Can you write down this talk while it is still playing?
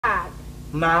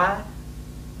Mad,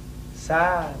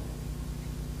 sad,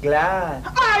 glad.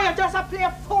 Oh, you just a play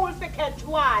fool for catch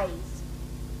wise.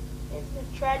 It's the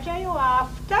treasure you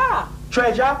after.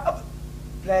 Treasure?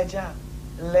 Pleasure,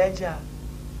 ledger,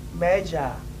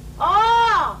 measure.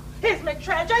 Oh, it's my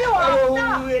treasure you after.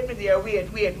 Oh, wait, my dear,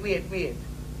 wait. Wait,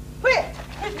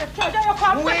 it's the treasure you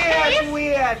come to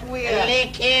Wait.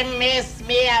 Lick him, Miss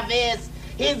Mavis.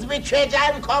 He's my treasure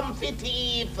and come for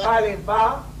thief.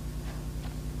 Oliver?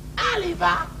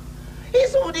 Oliver?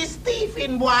 He's who this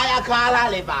thieving boy I call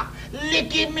Oliver.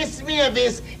 Lick him, Miss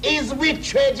Mavis. He's with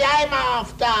treasure I'm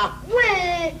after.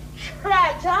 We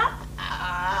treasure?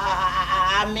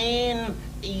 I mean,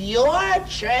 your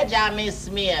treasure, Miss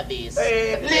Mavis.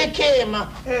 Lick him.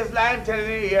 His line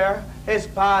telling you here, his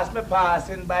past me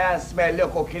passing by and smell your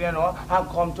cooking, you know, and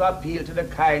come to appeal to the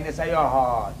kindness of your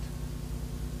heart.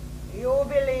 You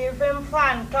believe in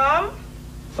Phantom?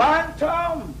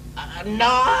 Phantom?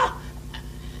 No.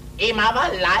 Him have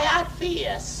a liar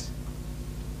face.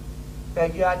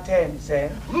 Beg your 10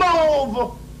 cents.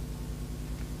 Move!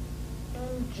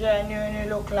 Him genuinely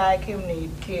look like him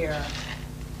need care.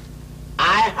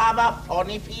 I have a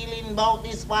funny feeling about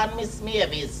this one, Miss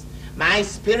Mavis. My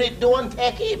spirit don't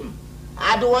take him.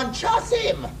 I don't trust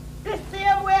him. The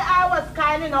same way I was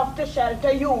kind enough to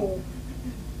shelter you.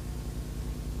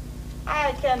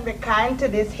 I can be kind to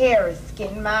this hairy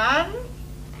skin man.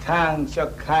 Thanks,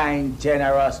 your kind,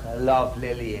 generous,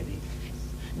 lovely lady.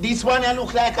 This one I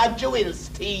look like a jewel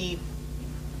thief.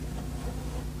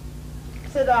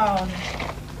 Sit down.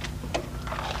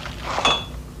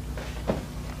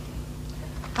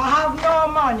 I have no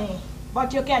money,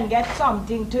 but you can get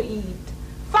something to eat.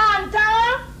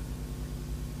 Fanta!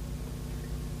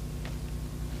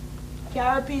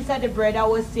 Carry a piece of the bread I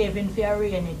was saving for a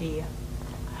rainy day.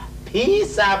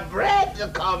 Piece of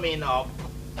bread coming up.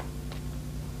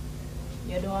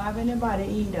 You don't have anybody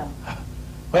either.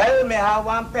 Well, me have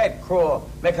one pet crow.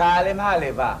 Me call him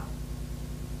Oliver.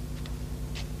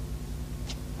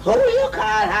 Who you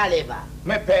call Oliver?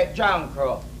 Me pet John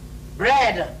Crow.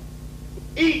 Bread.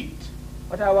 Eat.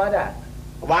 What about that?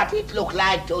 What it look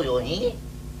like to you, eh?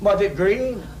 But it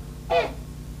green.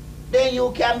 Then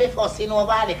you can be fussing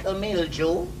over a little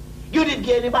mildew. You didn't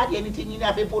give anybody anything you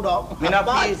have to put up. Me not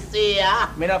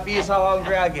feel so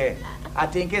hungry again. I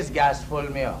think it's gas full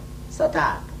me up. So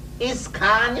that, is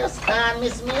scan you scan,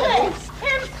 Miss Mavis?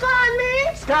 Him scan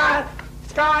me?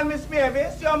 Scan, Miss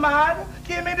Mavis, you mad?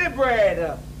 Give me the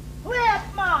bread. Wait,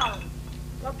 man.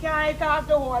 You can't eat off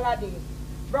the whole of this.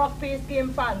 Broth piece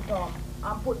came Phantom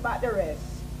and put back the rest.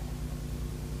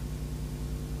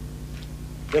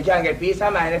 You can get peace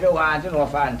of mind if you want to know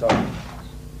Phantom.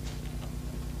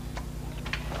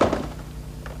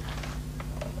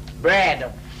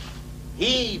 Bread.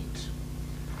 Heat.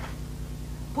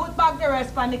 Put back the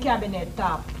rest on the cabinet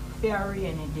top for a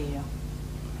rainy day.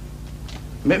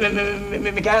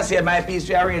 Me can't say my piece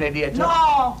for a rainy day too.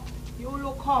 No! You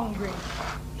look hungry.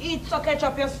 Eat so catch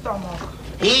up your stomach.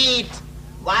 Heat.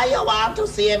 Why you want to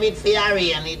save it for a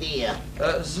rainy day?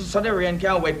 So the rain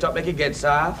can wet up like it gets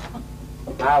soft.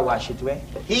 I'll wash it away.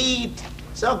 Heat.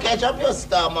 So catch up your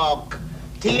stomach.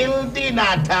 Till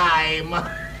dinner time.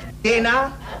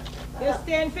 Dinner? You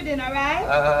staying for dinner,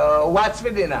 right? What's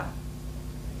for dinner?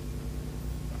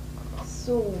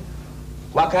 Soup.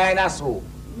 What kind of soup?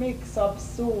 Mix up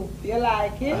soup. You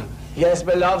like it? Yes,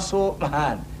 me love soup,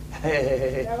 man. You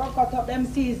ever cut up them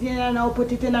seasoning and now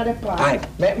put it in the pot? Aye,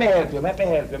 let me help you.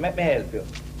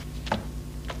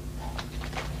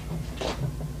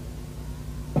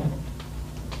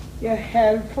 You're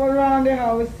helpful around the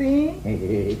house, see?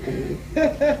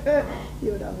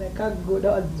 You'd have like a good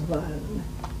husband.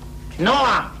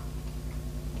 Noah,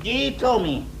 give it to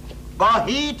me. Go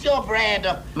eat your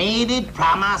bread. Me did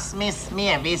promise Miss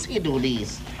Mavis we do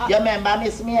this. You remember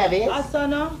Miss Mavis?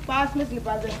 Asana, pass me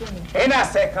slippers to me. In a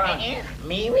second.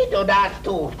 Me we do that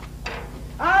too. All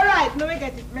right, let me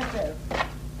get it myself.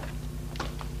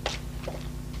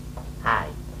 Hi.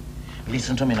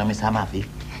 Listen to me now, Miss Maffi.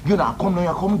 You know,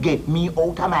 come get me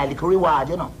out of my little reward,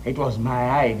 you know. It was my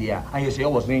idea, and you say I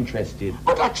wasn't interested.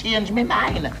 But I changed my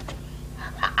mind.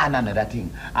 And another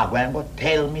thing, I'm going to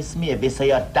tell Miss Mavis so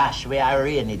you dash where I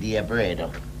rainy day bread.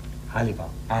 Oliver,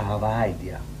 I have an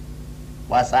idea.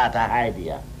 What sort of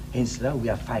idea? Instead we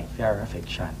fight for our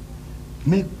affection.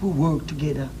 Make we work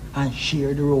together and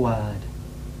share the reward.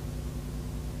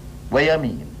 What you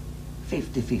mean?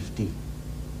 50-50.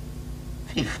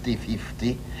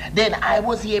 50-50? Then I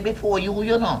was here before you,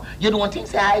 you know. You don't think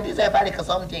say I deserve a little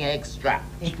something extra?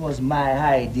 It was my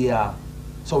idea.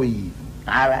 So we even.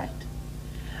 All right.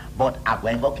 But I'm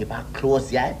going to keep a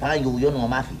close eye on you, you know,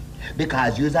 Maffi.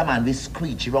 Because you's a man will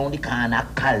screech around the corner,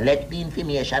 collect the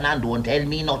information and don't tell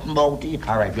me nothing about it.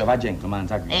 All right, you have a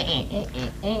gentleman's agreement.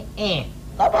 No,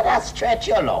 but that stretch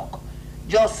your luck.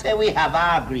 Just say we have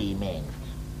an agreement.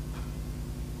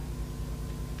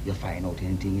 You find out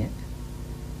anything yet?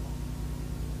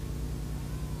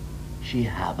 She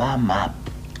have a map.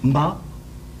 Map?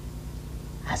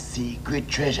 A secret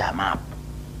treasure map.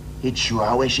 It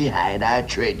sure where she hide her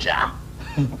treasure.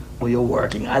 Well, you're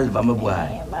working Alva, my boy.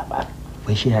 Yeah, Baba.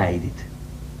 Where she hide it?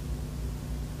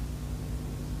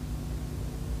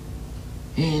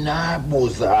 In her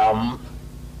bosom.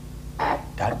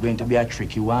 That's going to be a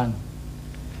tricky one.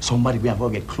 Somebody will have to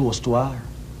get close to her.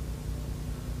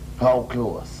 How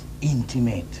close?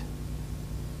 Intimate.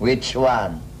 Which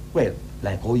one? Well,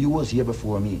 like how you was here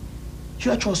before me.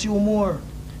 She'll trust you more.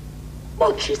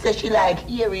 But she said she like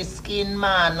hairy skin,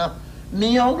 man.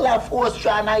 Me uncle have 4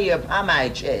 strands of hair on my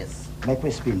chest. Make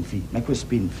me spin feet. Make me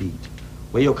spin feet.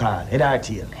 What you call? Head or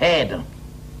tail? Head.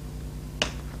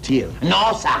 Tail.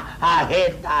 No, sir. I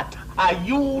head that. Are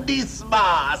you this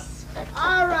boss?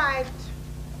 All right.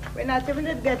 We not even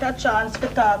did get a chance to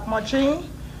talk much, eh?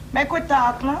 Make we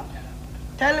talk, no?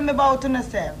 Tell me about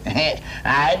yourself.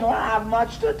 I don't have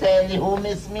much to tell you,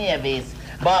 Miss Mavis.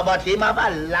 But him have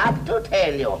a lot to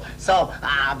tell you. So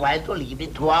I'm going to leave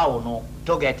it to you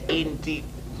to get into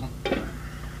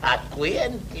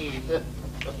acquainted.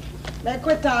 Make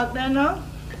we talk then, no?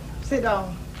 Sit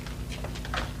down.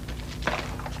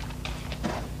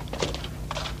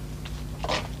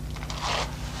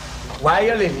 Why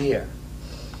you live here?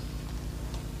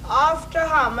 After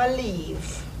Hammer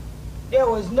leave, there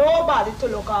was nobody to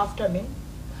look after me.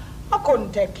 I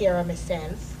couldn't take care of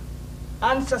myself.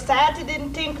 And society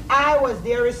didn't think I was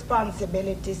their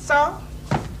responsibility, so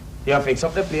You fix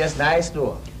up the place nice,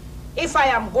 though. if I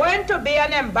am going to be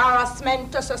an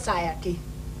embarrassment to society,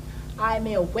 I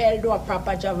may well do a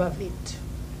proper job of it.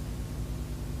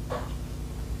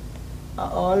 I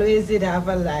always did have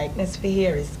a likeness for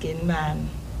hairy skin man.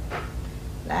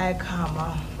 Like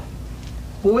Hammer.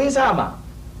 Who is Hammer?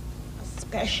 A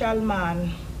special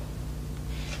man.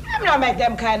 I'm not make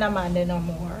them kind of man no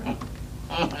more.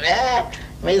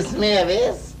 Miss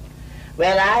Mavis,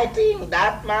 well, I think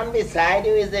that man beside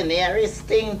you is the nearest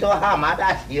thing to Hammer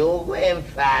that you will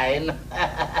find.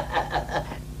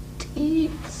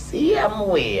 Teeth, see him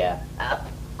where?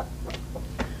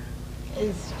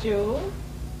 It's true.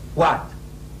 What?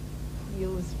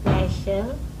 You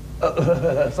special.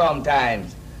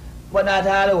 Sometimes. But not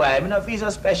all the while. I don't feel so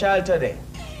special today.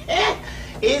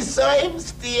 He saw him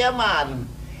stay, man.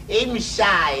 Him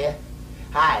shy.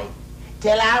 Hi.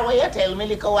 Tell her what you tell me a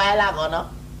little while ago, no?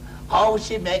 How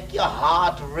she make your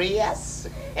heart race.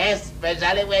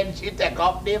 Especially when she take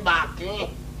up the buckle.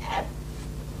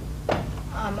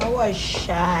 I was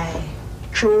shy.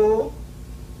 True.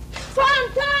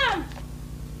 Phantom!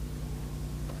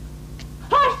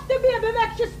 Hush the baby,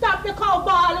 make you stop the cow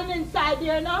bawling inside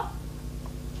here, no?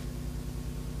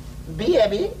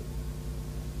 Baby?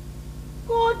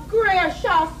 Good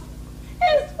gracious!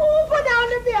 It's who put down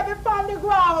the baby from the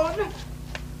ground?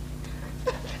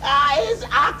 It's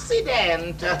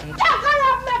accident. Take her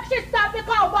up, make you stop the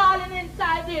cow bawling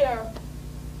inside here.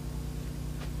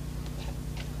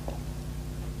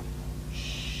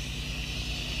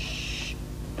 Shh.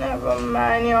 Never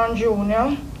mind, young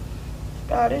Junior.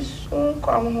 Daddy soon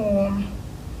come home.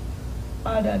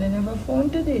 My daddy never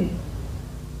phoned today.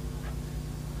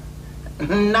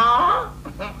 No,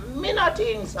 me not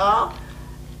think so.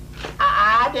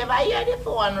 I never hear the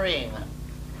phone ring.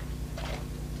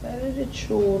 Tell you the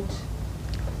truth.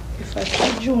 If I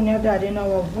see Junior Daddy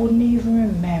now, I wouldn't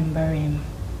even remember him.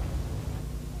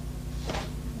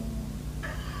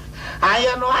 And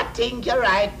you know, I think you're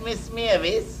right, Miss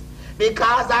Mavis.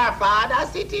 Because our father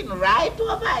sitting right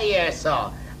over here,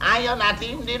 so. And you not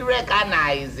even did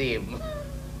recognize him.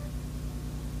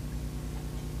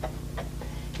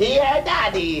 Here,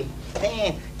 Daddy.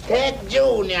 Take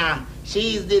Junior.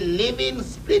 She's the living,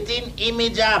 splitting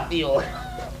image of you.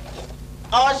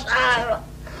 Hush her.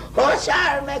 Hush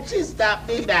her, make she stop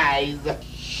the dies.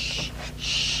 Shh,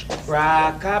 shh.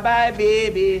 Rock-a-bye,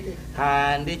 baby,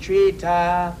 on the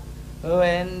treetop.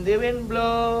 When the wind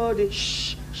blow, the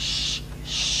shh, shh,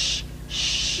 shh,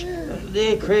 shh.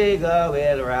 The Krieger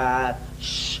will rock.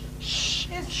 Shh, shh.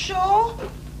 It's true?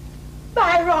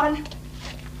 Byron!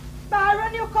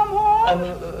 Byron, you come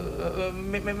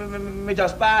home? Me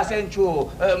just passing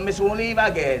through. Me soon leave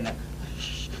again.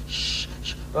 Shh, shh,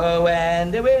 shh.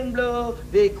 When the wind blow,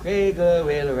 the Krieger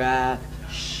will rock.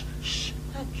 Shh, shh.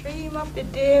 I dream of the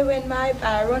day when my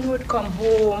Byron would come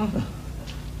home.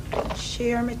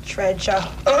 Share me treasure.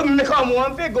 Me come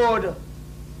home for good.